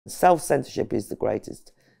Self-censorship is the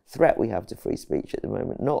greatest threat we have to free speech at the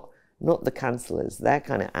moment, not the cancellers. They're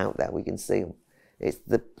kind of out there, we can see them. It's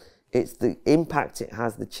the impact it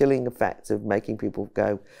has, the chilling effect of making people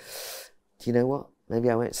go, do you know what, maybe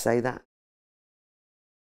I won't say that.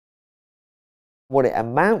 What it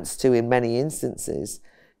amounts to in many instances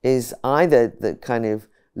is either the kind of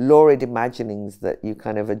lurid imaginings that you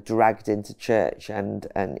kind of are dragged into church and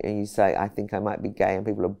you say, I think I might be gay, and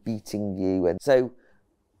people are beating you. And so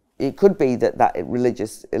it could be that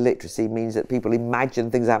religious illiteracy means that people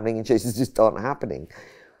imagine things happening in churches just aren't happening.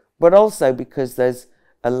 But also because there's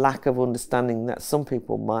a lack of understanding that some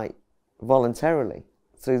people might voluntarily,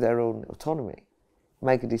 through their own autonomy,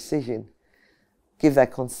 make a decision, give their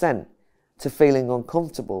consent to feeling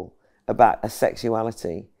uncomfortable about a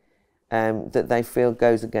sexuality that they feel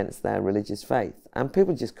goes against their religious faith. And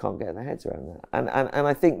people just can't get their heads around that. And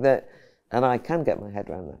I think that, and I can get my head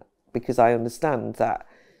around that, because I understand that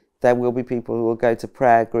there will be people who will go to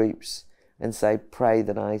prayer groups and say, pray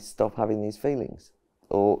that I stop having these feelings.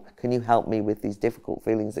 Or can you help me with these difficult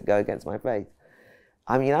feelings that go against my faith?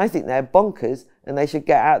 I mean, I think they're bonkers and they should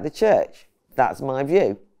get out of the church. That's my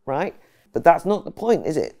view, right? But that's not the point,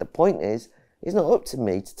 is it? The point is, it's not up to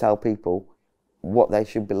me to tell people what they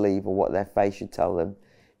should believe or what their faith should tell them.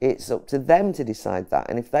 It's up to them to decide that.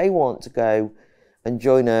 And if they want to go and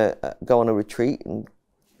go on a retreat and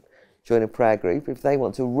join a prayer group, if they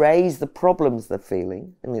want to raise the problems they're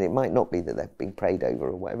feeling, I mean, it might not be that they've been prayed over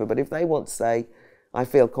or whatever, but if they want to say, I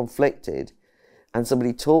feel conflicted, and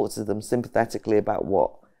somebody talks to them sympathetically about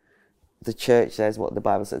what the church says, what the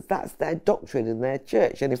Bible says, that's their doctrine and their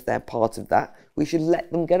church. And if they're part of that, we should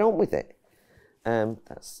let them get on with it.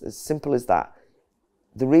 That's as simple as that.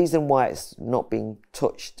 The reason why it's not being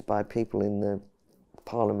touched by people in the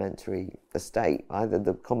parliamentary estate, either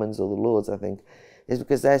the Commons or the Lords, I think, is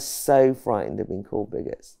because they're so frightened of being called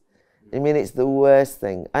bigots. I mean, it's the worst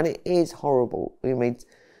thing, and it is horrible. I mean,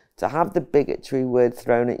 to have the bigotry word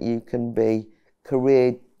thrown at you can be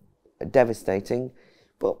career devastating,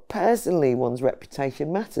 but personally, one's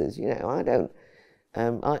reputation matters. You know, I don't.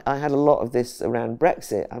 I had a lot of this around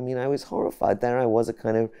Brexit. I mean, I was horrified. There I was, a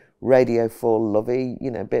kind of Radio 4 lovey,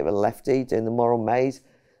 you know, a bit of a lefty, doing the moral maze,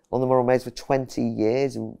 on the moral maze for 20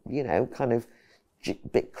 years, and, you know, kind of a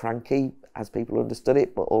bit cranky, as people understood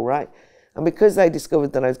it, but all right. And because they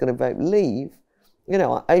discovered that I was going to vote Leave, you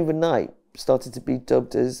know, I overnight started to be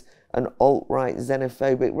dubbed as an alt-right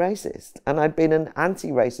xenophobic racist. And I'd been an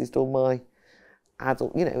anti-racist all my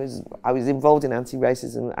adult, you know, I was involved in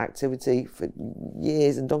anti-racism activity for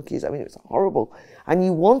years and donkeys. I mean, it was horrible. And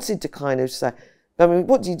you wanted to kind of say, I mean,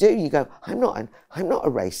 what do? You go, I'm not a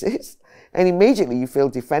racist. And immediately you feel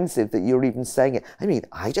defensive that you're even saying it. I mean,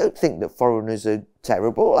 I don't think that foreigners are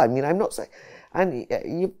terrible. I mean, I'm not saying, and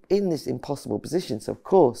you're in this impossible position. So of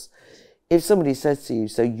course, if somebody says to you,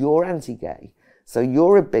 so you're anti-gay, so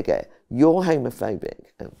you're a bigot, you're homophobic,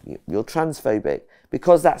 you're transphobic,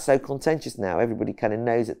 because that's so contentious now, everybody kind of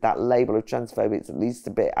knows that that label of transphobic is at least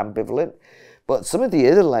a bit ambivalent. But some of the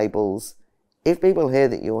other labels, if people hear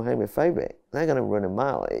that you're homophobic, they're going to run a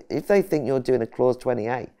mile. If they think you're doing a Clause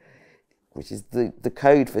 20A, which is the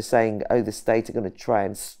code for saying, oh, the state are going to try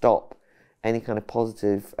and stop any kind of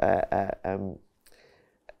positive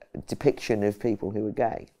depiction of people who are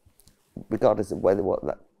gay, regardless of whether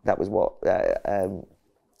that was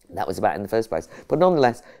about in the first place. But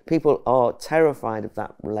nonetheless, people are terrified of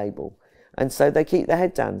that label, and so they keep their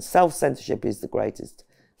head down. Self-censorship is the greatest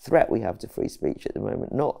threat we have to free speech at the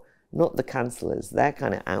moment, not the cancellers. They're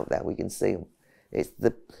kind of out there, we can see them.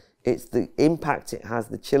 It's the impact it has,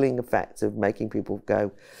 the chilling effect of making people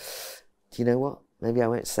go, do you know what, maybe I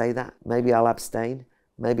won't say that, maybe I'll abstain,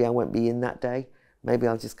 maybe I won't be in that day, maybe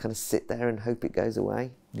I'll just kind of sit there and hope it goes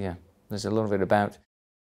away. Yeah, there's a lot of it about